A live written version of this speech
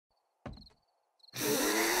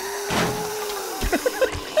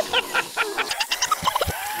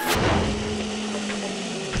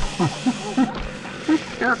Welcome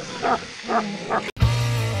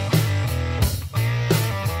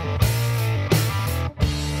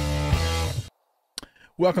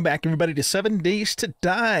back, everybody, to 7 Days to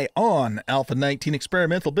Die on Alpha 19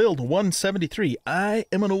 Experimental Build 173. I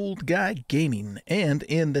am an old guy gaming, and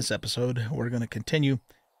in this episode, we're going to continue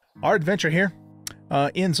our adventure here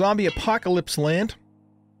in zombie apocalypse land.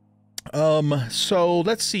 So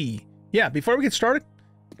let's see. Yeah, before we get started,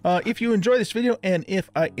 if you enjoy this video and if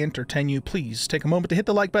I entertain you, please take a moment to hit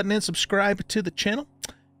the like button and subscribe to the channel.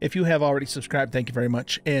 If you have already subscribed, thank you very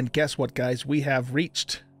much. And guess what, guys? We have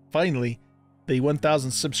reached, finally, the 1,000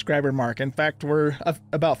 subscriber mark. In fact, we're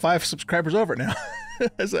about 5 subscribers over now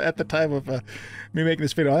at the time of me making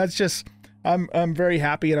this video. That's just, I'm very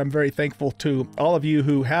happy and I'm very thankful to all of you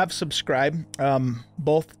who have subscribed,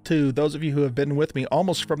 both to those of you who have been with me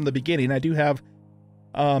almost from the beginning. I do have,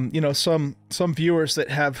 you know, some viewers that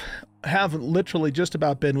have literally just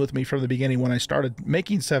about been with me from the beginning when I started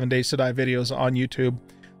making 7 Days to Die videos on YouTube,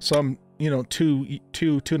 some, you know, two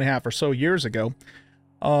and a half or so years ago.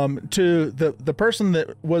 To the person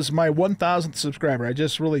that was my 1,000th subscriber, I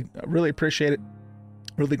just really appreciate it.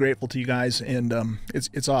 Really grateful to you guys, and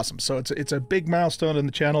it's awesome. So it's a big milestone in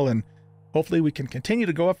the channel, and hopefully we can continue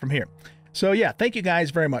to go up from here. So yeah, thank you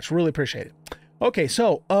guys very much. Really appreciate it. Okay,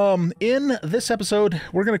 so in this episode,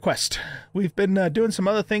 we're gonna quest. We've been doing some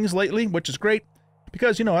other things lately, which is great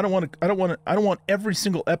because, you know, I don't want every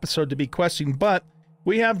single episode to be questing, but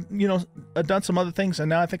we have, you know, done some other things, and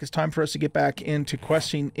now I think it's time for us to get back into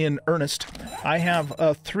questing in earnest. I have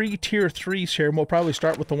 3 tier 3s here, and we'll probably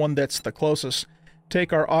start with the one that's the closest.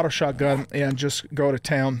 Take our auto shotgun and just go to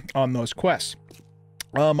town on those quests.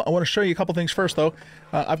 I want to show you a couple things first, though.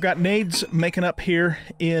 I've got nades making up here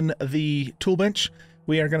in the tool bench.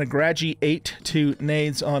 We are going to graduate to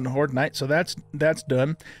nades on Horde Night, so that's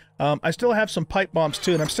done. I still have some pipe bombs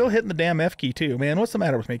too, and I'm still hitting the damn F key too. Man, what's the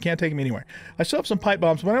matter with me? Can't take them anywhere. I still have some pipe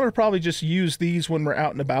bombs, but I'm going to probably just use these when we're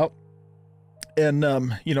out and about, and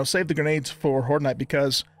you know, save the grenades for Horde Night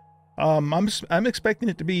because I'm expecting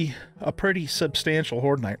it to be a pretty substantial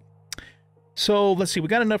Horde Night. So let's see. We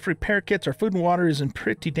got enough repair kits. Our food and water is in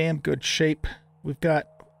pretty damn good shape. We've got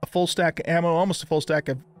a full stack of ammo, almost a full stack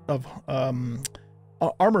of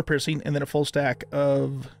armor piercing, and then a full stack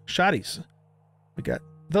of shotties. We got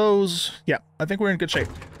those. Yeah, I think we're in good shape.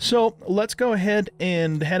 So let's go ahead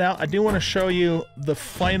and head out. I do want to show you the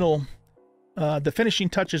final, the finishing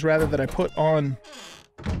touches rather that I put on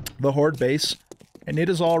the Horde base, and it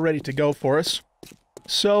is all ready to go for us.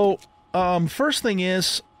 So first thing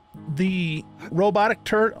is the robotic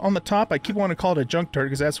turret on the top. I keep wanting to call it a junk turret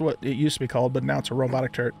because that's what it used to be called, but now it's a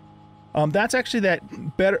robotic turret. That's actually that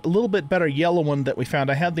a little bit better yellow one that we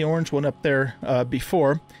found. I had the orange one up there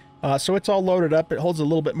before. So it's all loaded up. It holds a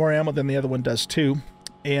little bit more ammo than the other one does too.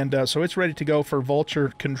 And so it's ready to go for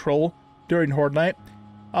vulture control during Horde Night.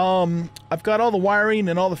 I've got all the wiring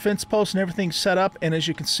and all the fence posts and everything set up. And as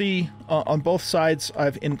you can see on both sides,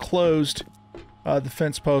 I've enclosed the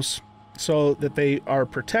fence posts so that they are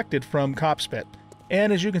protected from cop spit.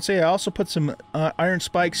 And as you can see, I also put some iron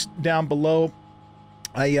spikes down below.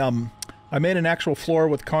 I made an actual floor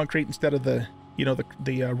with concrete instead of the, you know,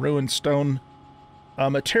 the ruined stone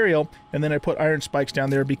material, and then I put iron spikes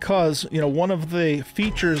down there because, you know, one of the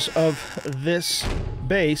features of this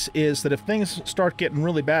base is that if things start getting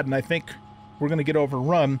really bad and I think we're going to get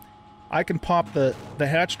overrun, I can pop the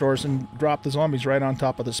hatch doors and drop the zombies right on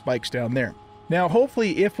top of the spikes down there. Now,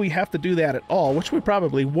 hopefully, if we have to do that at all, which we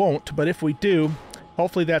probably won't, but if we do,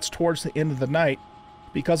 hopefully that's towards the end of the night,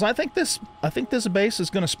 because I think this base is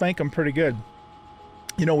going to spank them pretty good.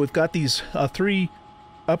 You know, we've got these 3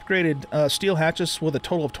 upgraded steel hatches with a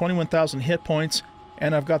total of 21,000 hit points,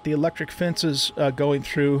 and I've got the electric fences going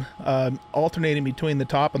through, alternating between the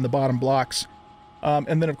top and the bottom blocks.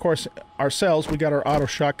 And then, of course, ourselves, we got our auto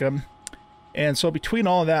shotgun. And so between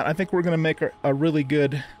all of that, I think we're going to make a really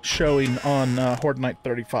good showing on Horde Night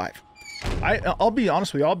 35. I'll be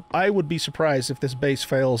honest with you, I would be surprised if this base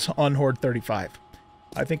fails on Horde 35.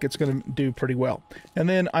 I think it's going to do pretty well. And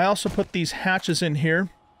then I also put these hatches in here.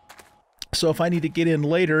 So if I need to get in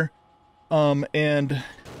later and,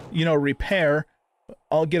 you know, repair,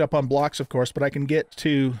 I'll get up on blocks, of course, but I can get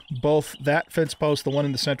to both that fence post, the one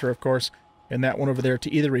in the center, of course, and that one over there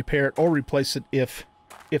to either repair it or replace it if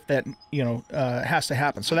that, you know, has to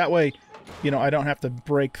happen. So that way, you know, I don't have to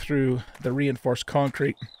break through the reinforced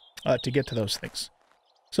concrete to get to those things.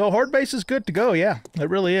 So Horde base is good to go, yeah, it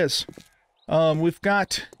really is. We've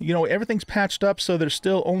got, you know, everything's patched up, so there's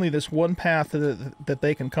still only this one path that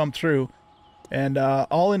they can come through. And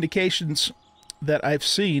all indications that I've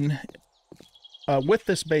seen with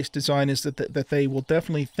this base design is that they will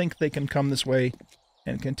definitely think they can come this way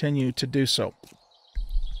and continue to do so.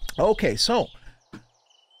 Okay, so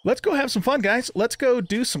let's go have some fun, guys. Let's go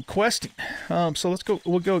do some questing. So let's go.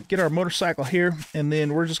 We'll go get our motorcycle here, and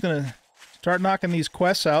then we're just gonna start knocking these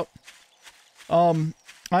quests out. I'm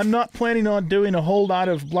not planning on doing a whole lot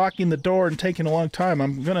of blocking the door and taking a long time.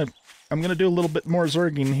 I'm gonna do a little bit more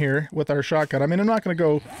zerging here with our shotgun. I mean, I'm not gonna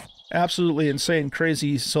go absolutely insane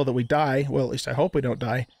crazy so that we die. Well, at least I hope we don't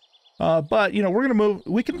die. But you know, we're gonna move.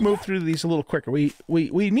 We can move through these a little quicker. We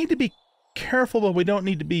need to be careful, but we don't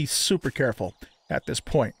need to be super careful at this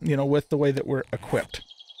point, you know, with the way that we're equipped.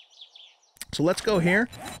 So let's go here,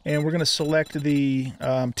 and we're going to select the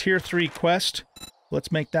Tier 3 quest.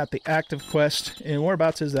 Let's make that the active quest. And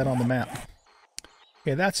whereabouts is that on the map?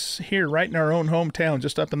 Okay, that's here right in our own hometown,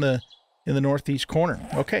 just up in the northeast corner.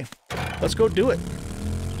 Okay, let's go do it.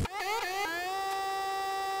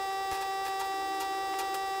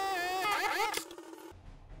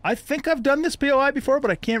 I think I've done this POI before, but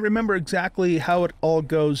I can't remember exactly how it all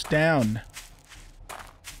goes down.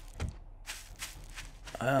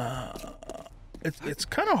 It's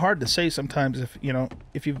kind of hard to say sometimes if, you know,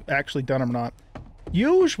 if you've actually done them or not.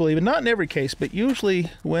 Usually, but not in every case, but usually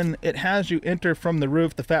when it has you enter from the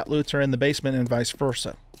roof, the fat loots are in the basement and vice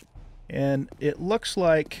versa. And it looks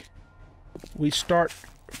like we start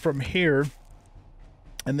from here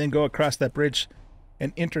and then go across that bridge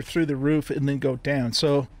and enter through the roof and then go down.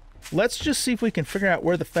 So let's just see if we can figure out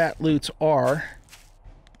where the fat loots are,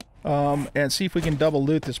 and see if we can double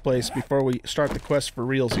loot this place before we start the quest for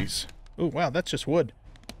realsies. Oh wow, that's just wood.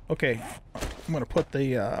 Okay, I'm gonna put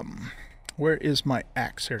the where is my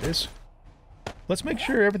axe? Here it is. Let's make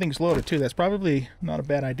sure everything's loaded too. That's probably not a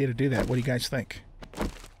bad idea to do that. What do you guys think?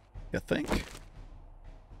 You think?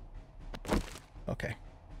 Okay.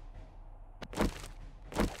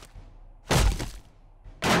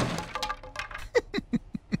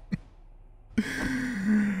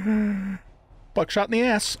 Buckshot in the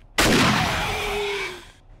ass.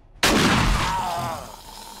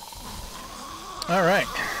 All right,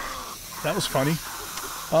 that was funny.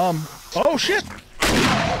 Oh shit!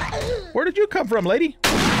 Where did you come from, lady?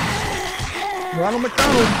 Ronald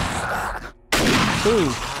McDonald. Ooh,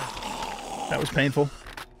 that was painful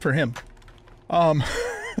for him.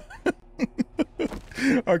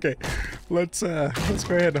 Okay, let's go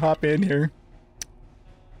ahead and hop in here.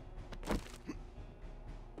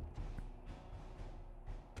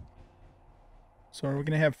 So are we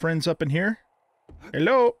gonna have friends up in here?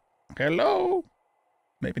 Hello? Hello?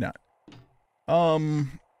 Maybe not.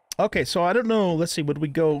 Okay, so I don't know. Let's see, would we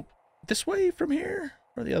go this way from here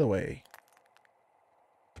or the other way?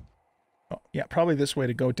 Oh, yeah, probably this way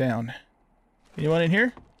to go down. Anyone in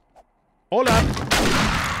here? Hola!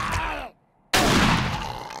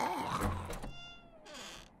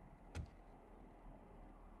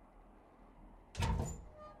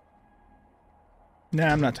 Nah,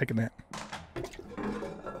 I'm not taking that.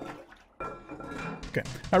 Okay,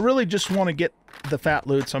 I really just want to get the fat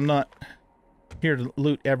loots. I'm not here to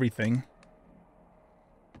loot everything.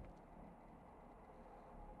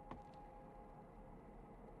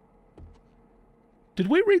 Did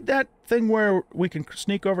we read that thing where we can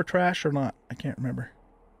sneak over trash or not? I can't remember.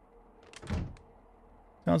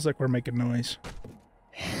 Sounds like we're making noise.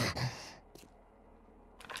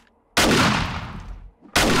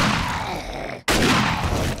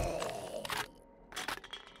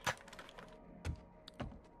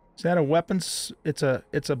 Is that a weapons? It's a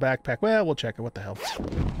backpack. Well, we'll check it. What the hell?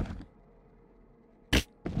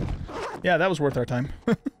 Yeah, that was worth our time.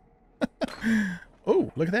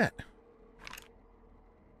 Oh, look at that.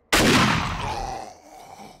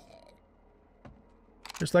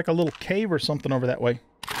 There's like a little cave or something over that way.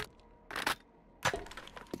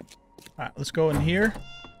 Alright, let's go in here.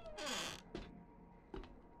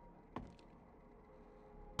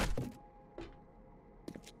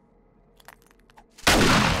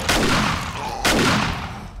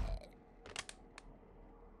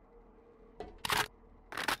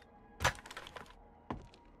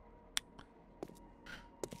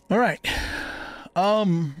 All right.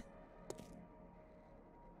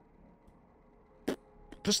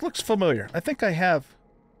 This looks familiar. I think I have.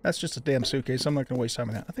 That's just a damn suitcase. I'm not going to waste time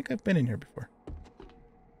on that. I think I've been in here before.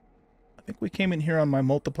 I think we came in here on my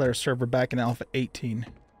multiplayer server back in Alpha 18.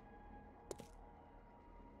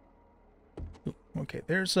 Ooh, okay,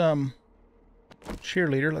 there's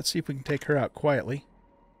cheerleader. Let's see if we can take her out quietly.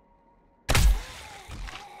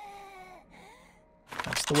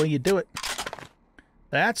 That's the way you do it.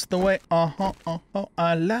 That's the way.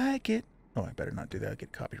 I like it. Oh, I better not do that. I'll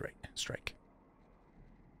get copyright strike.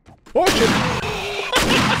 Oh shit!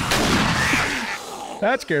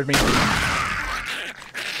 That scared me.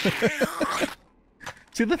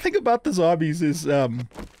 See, the thing about the zombies is,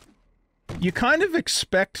 you kind of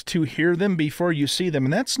expect to hear them before you see them,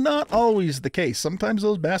 and that's not always the case. Sometimes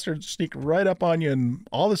those bastards sneak right up on you, and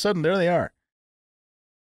all of a sudden, there they are.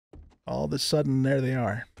 All of a sudden, there they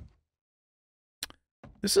are.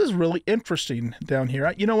 This is really interesting down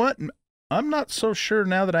here. You know what? I'm not so sure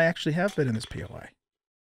now that I actually have been in this POI.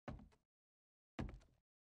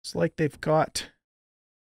 It's like they've got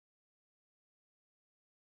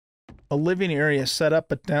a living area set up,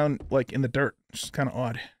 but down, like, in the dirt. It's kind of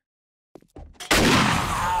odd.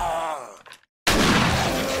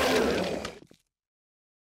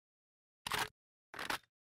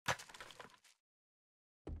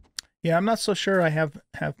 Yeah, I'm not so sure I have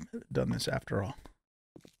done this after all.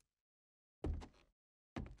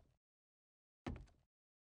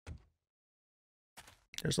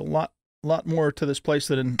 There's a lot more to this place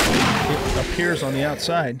than it appears on the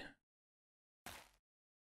outside.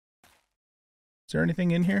 Is there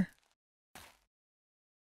anything in here?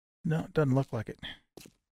 No, it doesn't look like it.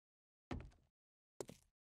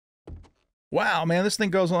 Wow, man, this thing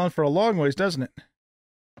goes on for a long ways, doesn't it?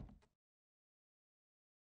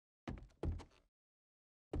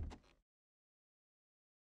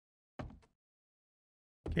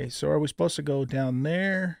 Okay, so are we supposed to go down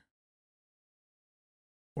there?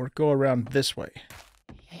 Or go around this way?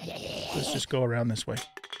 Let's just go around this way.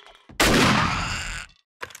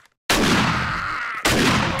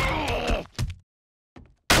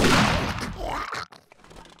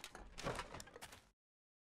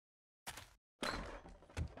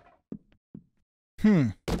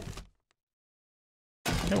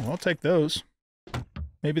 Oh, I'll take those.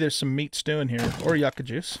 Maybe there's some meat stew in here, or yucca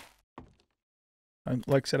juice.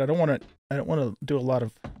 Like I said, I don't want to do a lot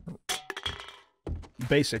of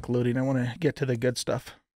basic looting. I want to get to the good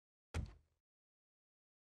stuff.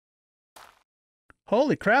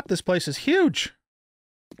 Holy crap, this place is huge.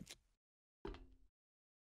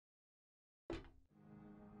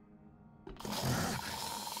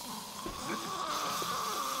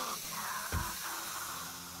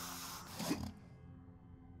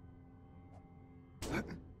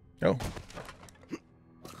 Oh.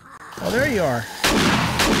 Oh, there you are.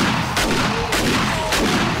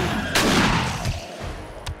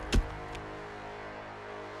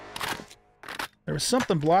 There was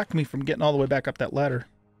something blocking me from getting all the way back up that ladder.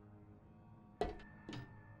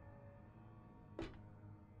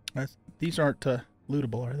 These aren't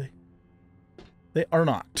lootable, are they? They are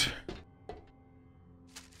not.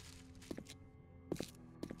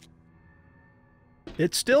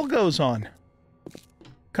 It still goes on.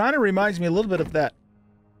 Kind of reminds me a little bit of that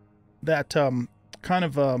kind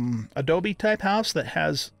of Adobe type house that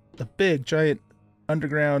has a big giant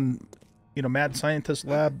underground, you know, mad scientist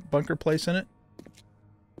lab bunker place in it.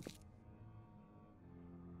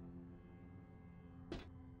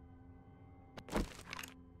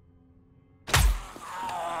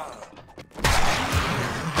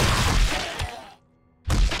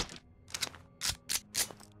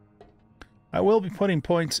 I will be putting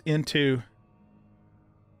points into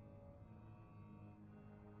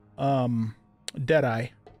Deadeye,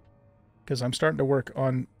 because I'm starting to work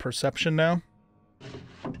on perception now.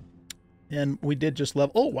 And we did just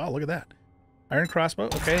level... Oh, wow, look at that. Iron crossbow,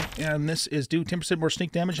 okay. And this is do 10% more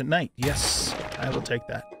sneak damage at night. Yes, I will take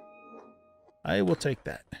that. I will take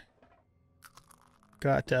that.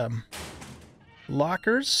 Got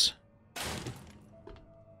lockers.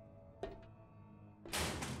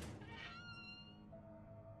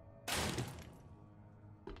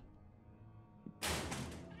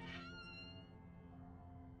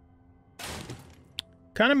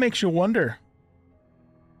 Kind of makes you wonder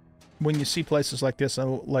when you see places like this,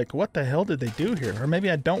 like, what the hell did they do here? Or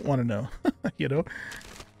maybe I don't want to know, you know?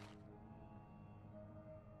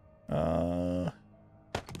 I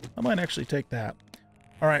might actually take that.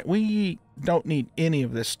 All right, we don't need any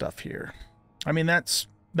of this stuff here. I mean, that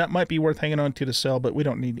might be worth hanging on to sell, but we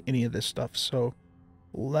don't need any of this stuff. So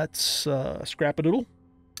let's scrap a doodle.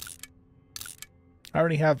 I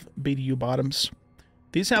already have BDU bottoms.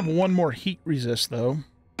 These have one more heat resist, though.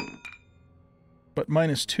 But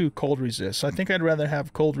 -2 cold resist. I think I'd rather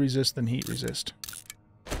have cold resist than heat resist.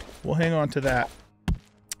 We'll hang on to that.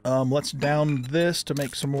 Let's down this to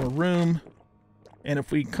make some more room. And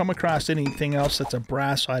if we come across anything else that's a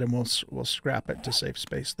brass item, we'll scrap it to save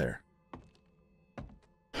space there.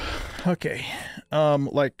 Okay.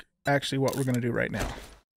 Like, actually what we're going to do right now.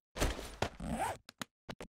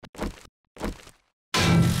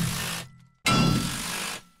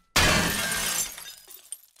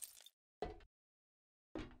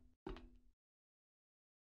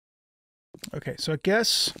 Okay, so I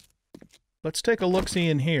guess let's take a look-see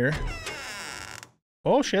in here.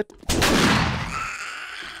 Oh, shit.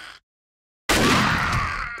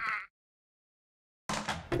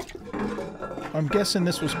 I'm guessing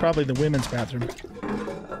this was probably the women's bathroom.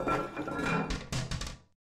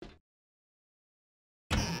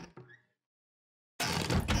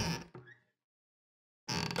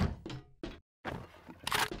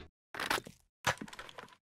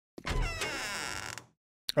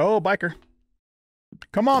 Oh, biker.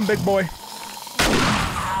 Come on, big boy.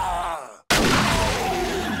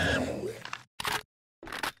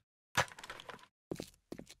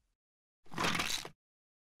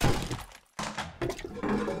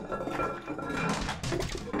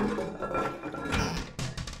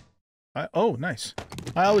 Oh, nice.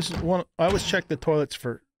 I always check the toilets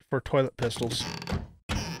for toilet pistols.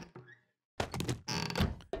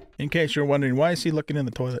 In case you're wondering, why is he looking in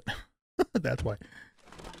the toilet? That's why.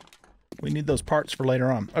 We need those parts for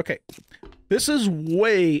later on. Okay. This is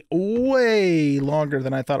way, way longer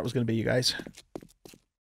than I thought it was going to be, you guys.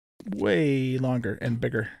 Way longer and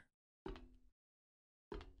bigger.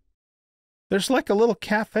 There's like a little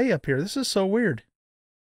cafe up here. This is so weird.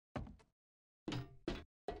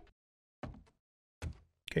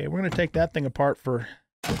 Okay, we're going to take that thing apart for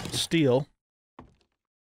steel.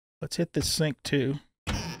 Let's hit this sink too.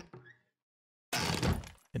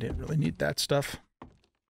 I didn't really need that stuff.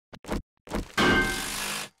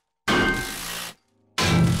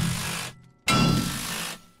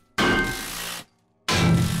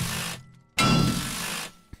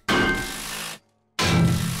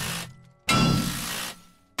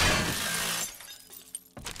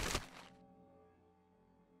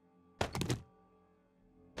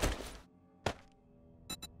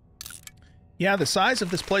 Yeah, the size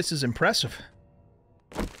of this place is impressive.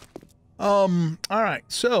 Alright,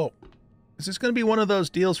 so is this going to be one of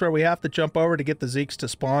those deals where we have to jump over to get the Zeeks to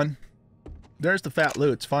spawn? There's the fat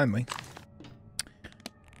loots, finally.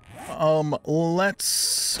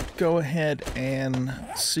 Let's go ahead and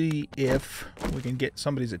see if we can get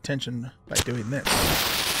somebody's attention by doing this.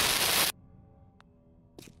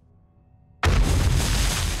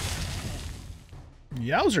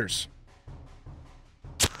 Yowzers.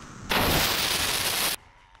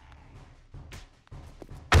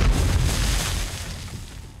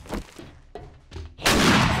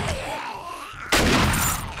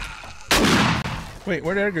 Wait,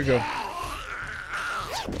 where did Edgar go?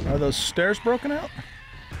 Are those stairs broken out?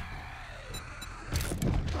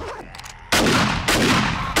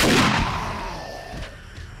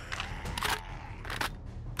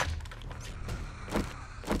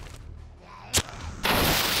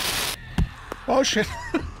 Oh shit.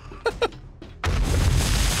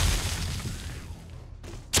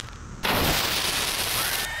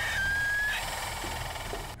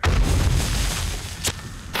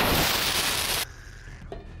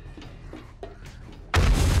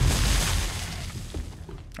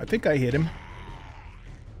 I think I hit him.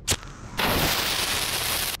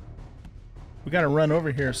 We gotta run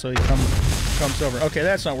over here so he comes over. Okay,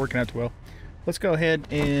 that's not working out too well. Let's go ahead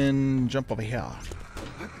and jump over here.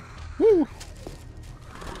 Woo!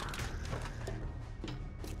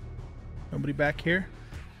 Nobody back here?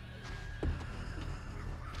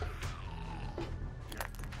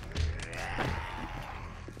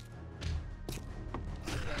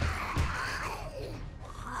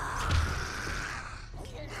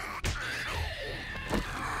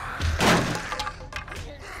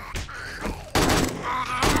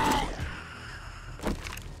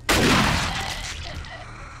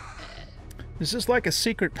 Is this like a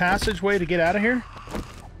secret passageway to get out of here?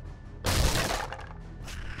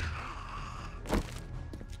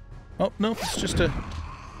 Oh, no, it's just a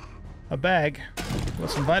bag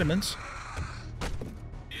with some vitamins.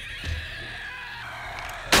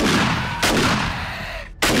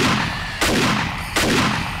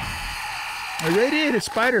 Irradiated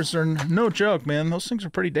spiders are no joke, man. Those things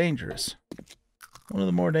are pretty dangerous. One of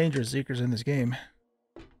the more dangerous Zeekers in this game.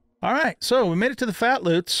 Alright, so we made it to the fat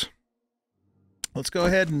loots. Let's go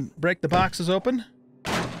ahead and break the boxes open.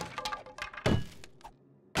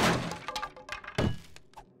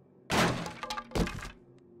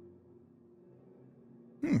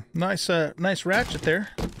 Nice, nice ratchet there.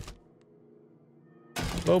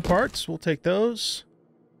 Bow parts, we'll take those,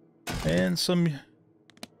 and some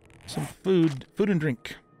food and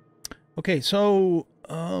drink. Okay, so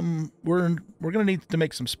we're gonna need to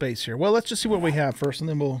make some space here. Well, let's just see what we have first, and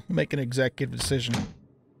then we'll make an executive decision.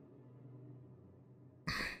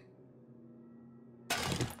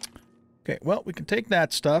 Okay, well, we can take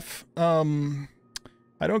that stuff.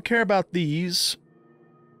 I don't care about these.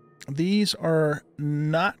 These are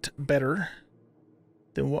not better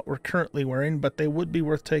than what we're currently wearing, but they would be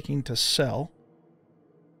worth taking to sell.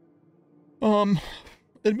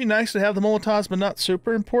 It'd be nice to have the Molotovs, but not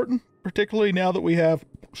super important, particularly now that we have,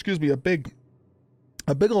 excuse me, a big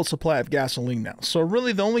old supply of gasoline now. So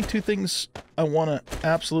really the only two things I want to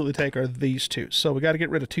absolutely take are these two. So we got to get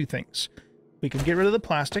rid of two things. We can get rid of the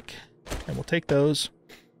plastic, and we'll take those,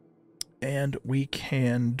 and we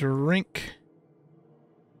can drink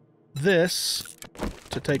this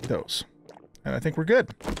to take those. And I think we're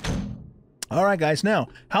good. All right, guys. Now,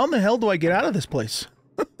 how in the hell do I get out of this place?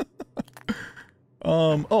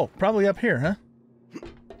 Oh, probably up here, huh?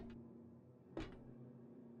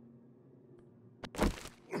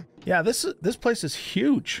 Yeah, this place is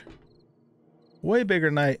huge. Way bigger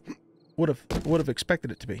than I would have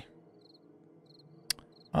expected it to be.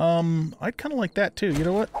 I'd kind of like that too. You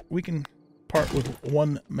know what? We can part with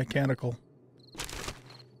one mechanical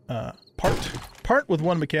part with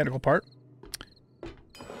one mechanical part.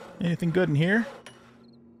 Anything good in here?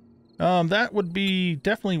 That would be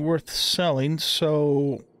definitely worth selling.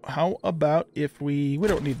 So how about if we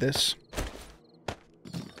don't need this.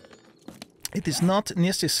 It is not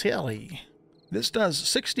necessary. This does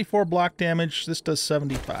 64 block damage. This does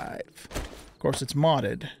 75. Of course, it's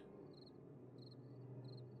modded.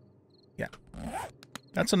 Yeah.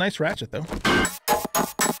 That's a nice ratchet, though.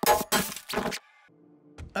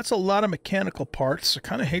 That's a lot of mechanical parts. I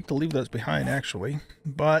kind of hate to leave those behind, actually.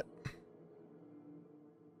 But...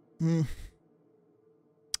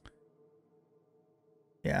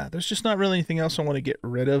 yeah, there's just not really anything else I want to get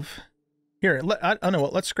rid of. Here, I know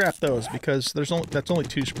what. Let's scrap those because that's only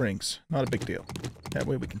 2 springs. Not a big deal. That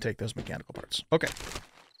way we can take those mechanical parts. Okay.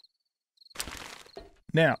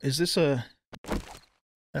 Now, is this a...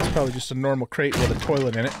 that's probably just a normal crate with a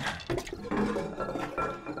toilet in it.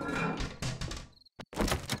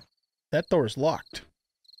 That door is locked.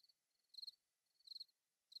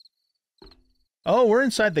 Oh, we're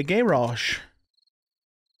inside the garage.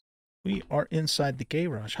 We are inside the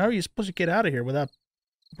garage. How are you supposed to get out of here without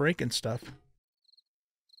breaking stuff?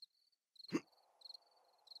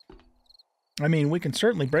 I mean, we can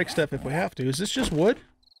certainly break stuff if we have to. Is this just wood?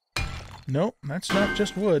 Nope, that's not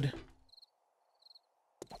just wood.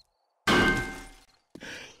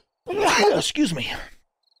 Excuse me.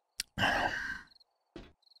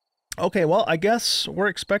 Okay, well, I guess we're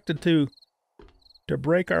expected to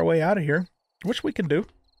break our way out of here, which we can do.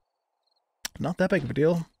 Not that big of a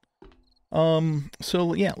deal.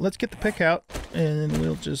 So yeah, let's get the pick out, and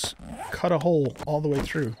we'll just cut a hole all the way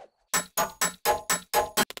through.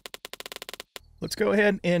 Let's go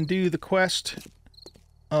ahead and do the quest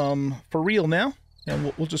for real now,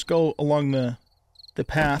 and we'll just go along the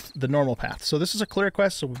path, the normal path. So this is a clear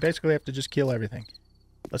quest, so we basically have to just kill everything.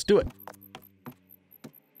 Let's do it.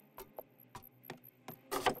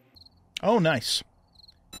 Oh, nice.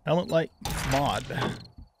 Element Light mod.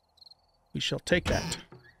 We shall take that.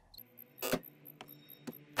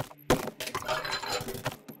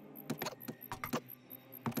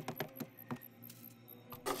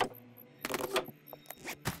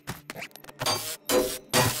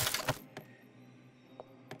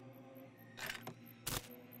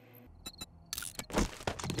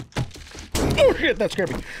 Oh shit, that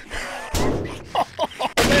scared me. Oh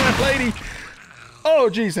man, lady. Oh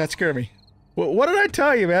geez, that scared me. Well, what did I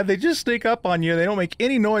tell you, man? They just sneak up on you, they don't make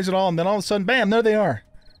any noise at all, and then all of a sudden, bam, there they are.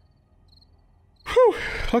 Whew.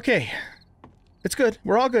 Okay. It's good.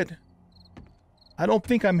 We're all good. I don't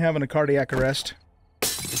think I'm having a cardiac arrest.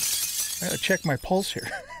 I gotta check my pulse here.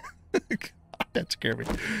 God, that scared me.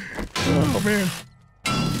 Oh man.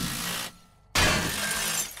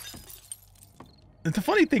 The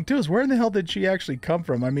funny thing, too, is where in the hell did she actually come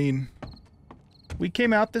from? I mean, we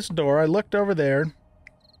came out this door. I looked over there.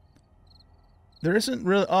 There isn't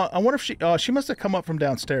really... I wonder if she... she must have come up from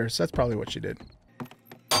downstairs. That's probably what she did.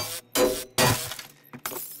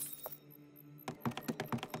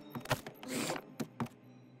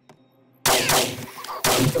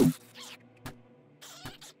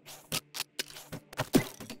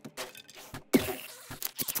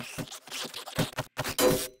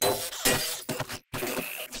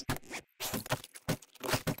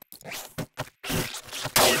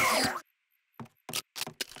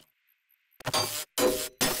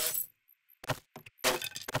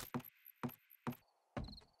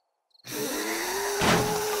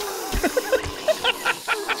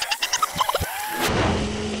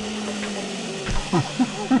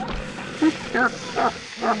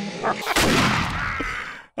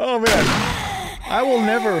 Oh man, I will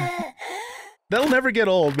never. That'll never get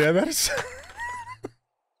old, man. That is.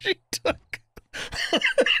 She took.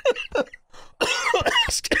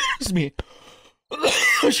 Excuse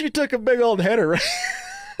me. She took a big old header right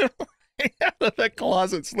out of that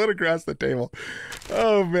closet, slid across the table.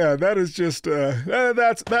 Oh man, that is just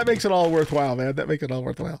that makes it all worthwhile, man. That makes it all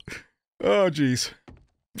worthwhile. Oh geez.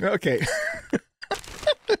 Okay.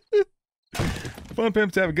 Fun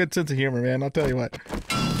pimps have a good sense of humor, man. I'll tell you what.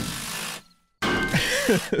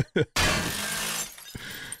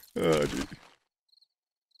 Oh geez.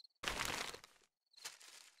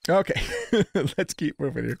 Okay, let's keep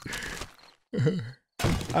moving here.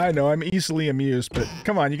 I know, I'm easily amused, but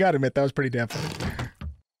come on, you gotta admit, that was pretty damn funny.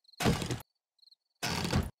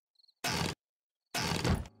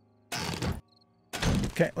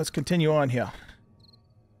 Okay, let's continue on here.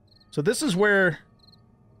 So this is where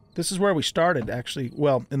we started, actually.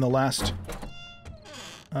 Well, in the last,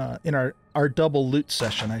 in our double loot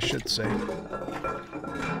session, I should say.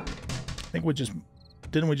 I think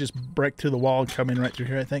didn't we just break through the wall and come in right through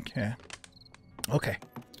here, I think? Yeah. Okay.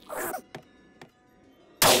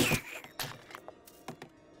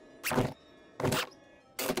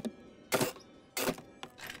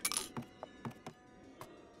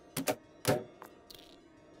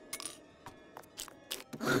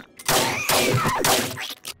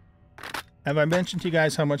 Have I mentioned to you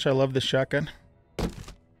guys how much I love this shotgun?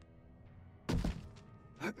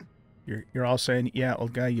 You're all saying, yeah,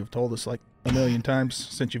 old guy, you've told us like a million times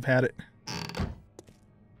since you've had it.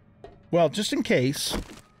 Well, just in case,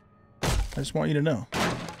 I just want you to know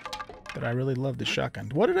that I really love this shotgun.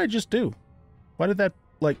 What did I just do? Why did that,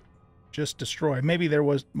 like, just destroy? Maybe there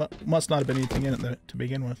must not have been anything in it to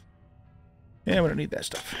begin with. Yeah, we don't need that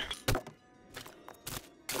stuff.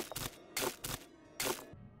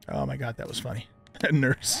 Oh my god, that was funny.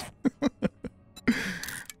 Nurse.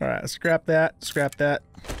 Alright, scrap that,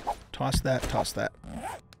 toss that, toss that.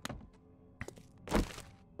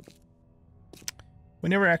 We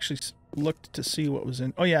never actually looked to see what was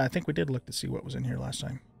in... Oh yeah, I think we did look to see what was in here last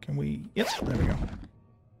time. Can we... Yep, there we go.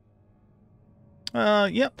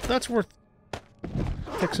 Yep, that's worth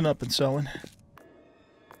fixing up and selling.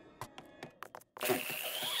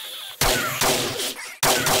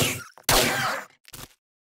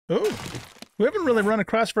 Oh, we haven't really run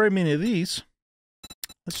across very many of these.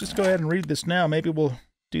 Let's just go ahead and read this now. Maybe we'll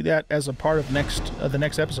do that as a part of the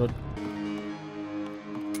next episode.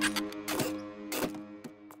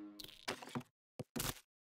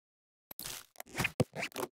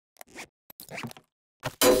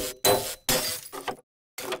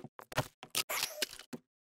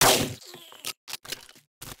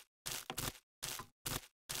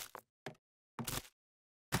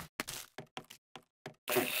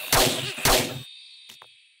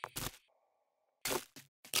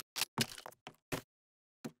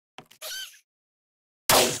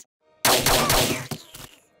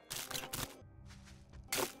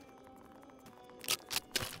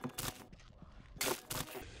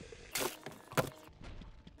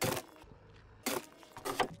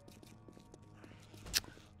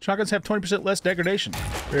 Shotguns have 20% less degradation.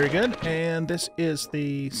 Very good. And this is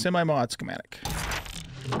the semi-mod schematic.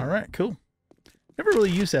 Alright, cool. Never really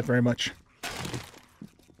used that very much.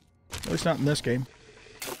 At least not in this game.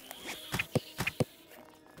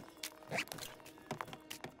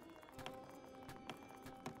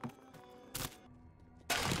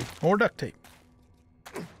 More duct tape.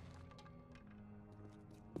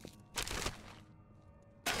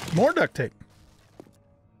 More duct tape.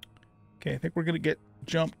 Okay, I think we're going to get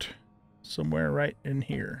jumped somewhere right in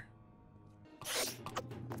here.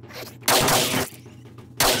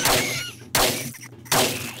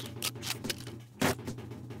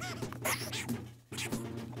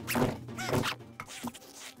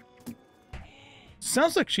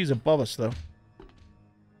 Sounds like she's above us, though.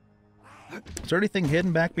 Is there anything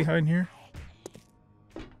hidden back behind here?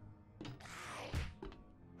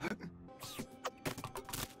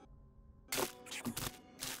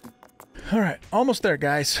 Alright, almost there,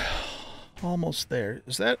 guys. Almost there.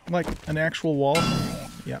 Is that like an actual wall?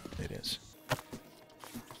 Yep, it is.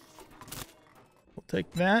 We'll take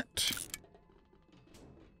that.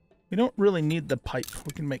 We don't really need the pipe.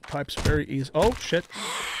 We can make pipes very easy. Oh, shit.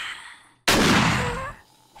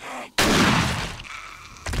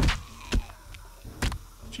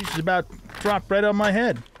 She's about to drop right on my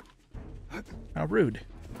head. How rude.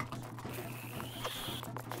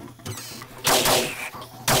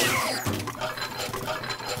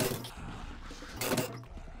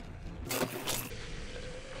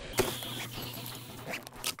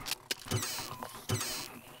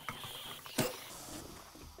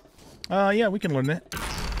 Yeah, we can learn that.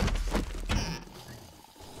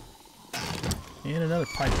 And another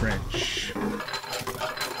pipe wrench.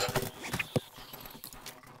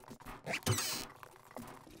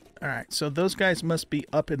 Alright, so those guys must be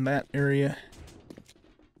up in that area.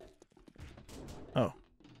 Oh,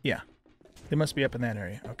 yeah. They must be up in that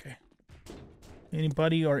area. Okay.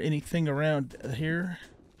 Anybody or anything around here?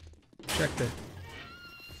 Check the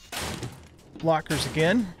lockers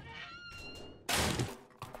again.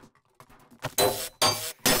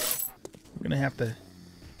 We're going to have to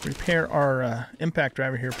repair our impact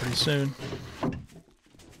driver here pretty soon.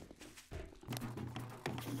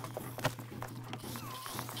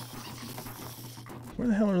 Where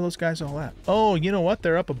the hell are those guys all at? Oh, you know what?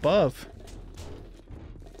 They're up above.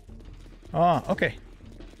 Ah, okay.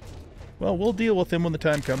 Well, we'll deal with them when the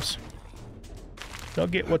time comes. They'll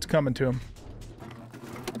get what's coming to them.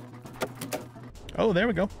 Oh, there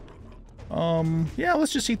we go. Yeah,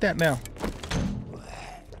 let's just eat that now.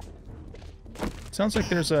 Sounds like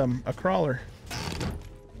there's a crawler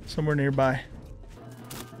somewhere nearby.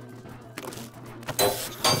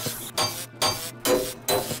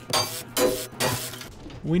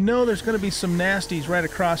 We know there's going to be some nasties right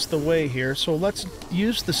across the way here, so let's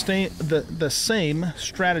use the same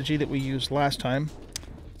strategy that we used last time.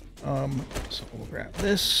 So we'll grab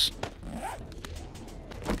this.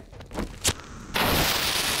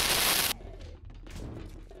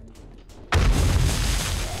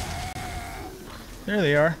 There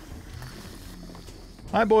they are.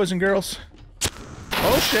 Hi, boys and girls.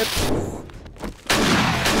 Oh, shit.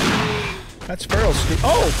 That's Farrell's street.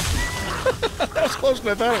 Oh! That was closer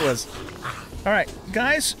than I thought it was. Alright,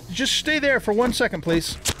 guys, just stay there for 1 second,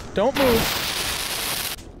 please. Don't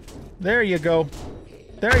move. There you go.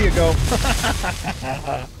 There you go.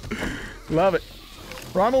 Love it.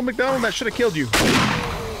 Ronald McDonald, that should have killed you.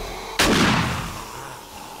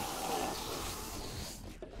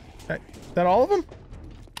 That all of them?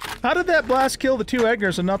 How did that blast kill the 2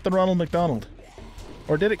 Edgars and not the Ronald McDonald?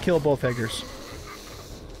 Or did it kill both Edgars?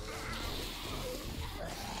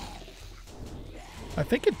 I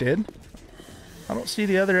think it did. I don't see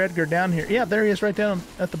the other Edgar down here. Yeah, there he is right down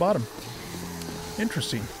at the bottom.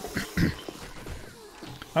 Interesting.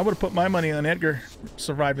 I would have put my money on Edgar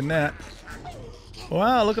surviving that.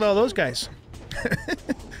 Wow, look at all those guys.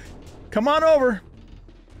 Come on over.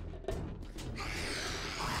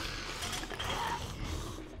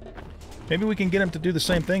 Maybe we can get him to do the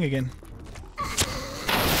same thing again.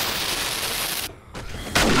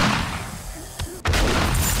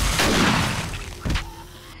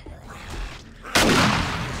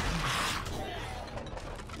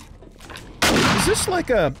 Is this like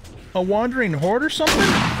a wandering horde or something?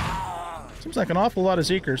 Seems like an awful lot of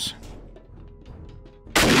Zeekers.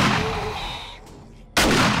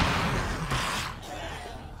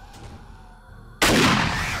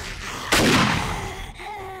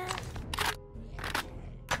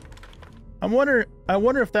 I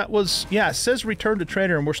wonder if that was... Yeah, it says return to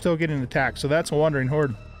trader and we're still getting attacked, so that's a wandering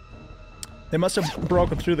horde. They must have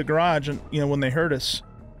broken through the garage and, you know, when they heard us.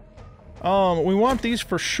 We want these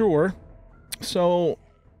for sure. So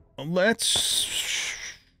let's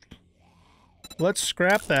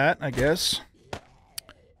scrap that, I guess.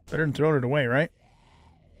 Better than throwing it away, right?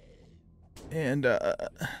 And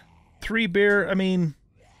 3 beer, I mean,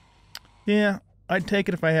 yeah, I'd take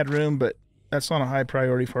it if I had room, but that's not a high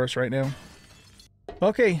priority for us right now.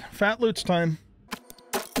 Okay, fat loot's time.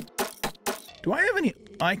 Do I have any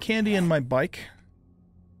eye candy in my bike?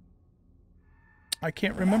 I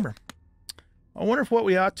can't remember. I wonder if what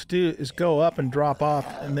we ought to do is go up and drop off,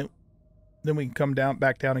 and then we can come down,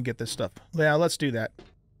 back down and get this stuff. Yeah, let's do that.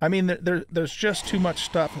 I mean, there's just too much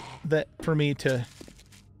stuff that for me to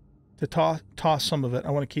toss some of it. I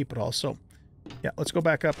want to keep it all. So, yeah, let's go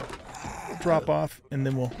back up, drop off, and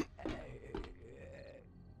then we'll...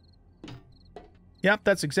 Yep,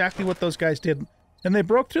 that's exactly what those guys did. And they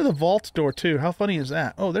broke through the vault door, too. How funny is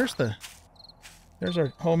that? Oh, there's our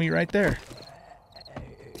homie right there.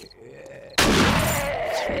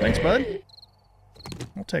 Thanks, bud.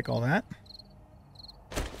 I'll take all that.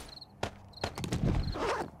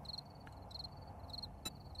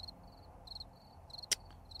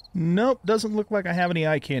 Nope, doesn't look like I have any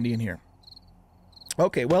eye candy in here.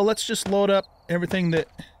 Okay, well, let's just load up everything that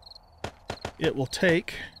it will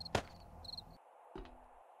take.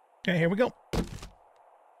 Okay, here we go.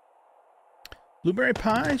 Blueberry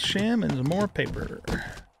pie, sham, and some more paper.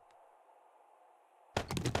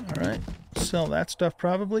 Alright, sell that stuff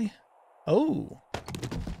probably. Oh!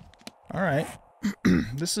 Alright.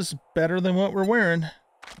 This is better than what we're wearing.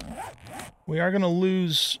 We are going to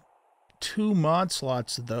lose 2 mod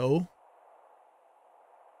slots, though.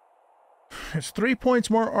 It's 3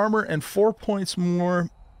 points more armor and 4 points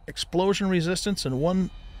more explosion resistance and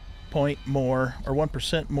 1 point more, or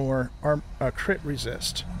 1% more crit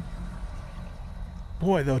resist.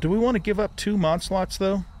 Boy, though, do we want to give up 2 mod slots,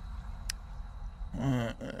 though?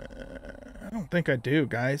 I don't think I do,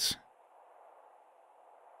 guys.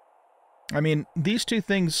 I mean, these 2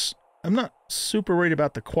 things, I'm not super worried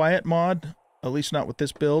about the quiet mod, at least not with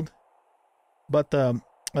this build. But the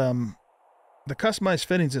customized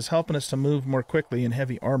fittings is helping us to move more quickly in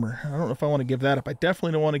heavy armor. I don't know if I want to give that up. I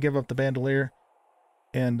definitely don't want to give up the bandolier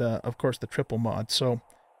and, of course, the triple mod. So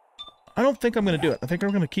I don't think I'm going to do it. I think we're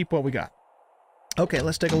going to keep what we got. Okay,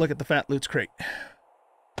 let's take a look at the Fat Loot's crate.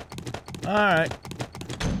 Alright.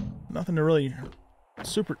 Nothing to really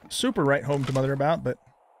super write home to mother about, but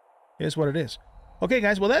it is what it is. Okay,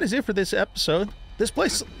 guys, well, that is it for this episode. This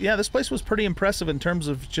place, yeah, this place was pretty impressive in terms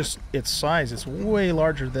of just its size. It's way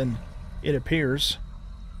larger than it appears.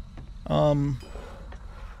 Oh,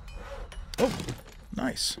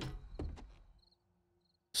 nice.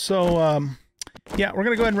 So, yeah, we're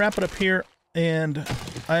going to go ahead and wrap it up here. And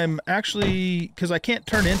I'm actually, because I can't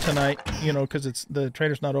turn in tonight, you know, because the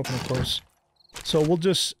trader's not open, of course. So we'll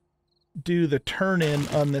just do the turn-in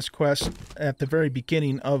on this quest at the very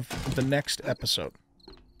beginning of the next episode.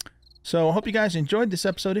 So I hope you guys enjoyed this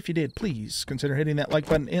episode. If you did, please consider hitting that like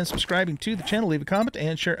button and subscribing to the channel. Leave a comment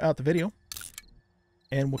and share out the video.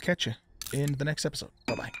 And we'll catch you in the next episode.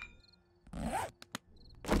 Bye-bye.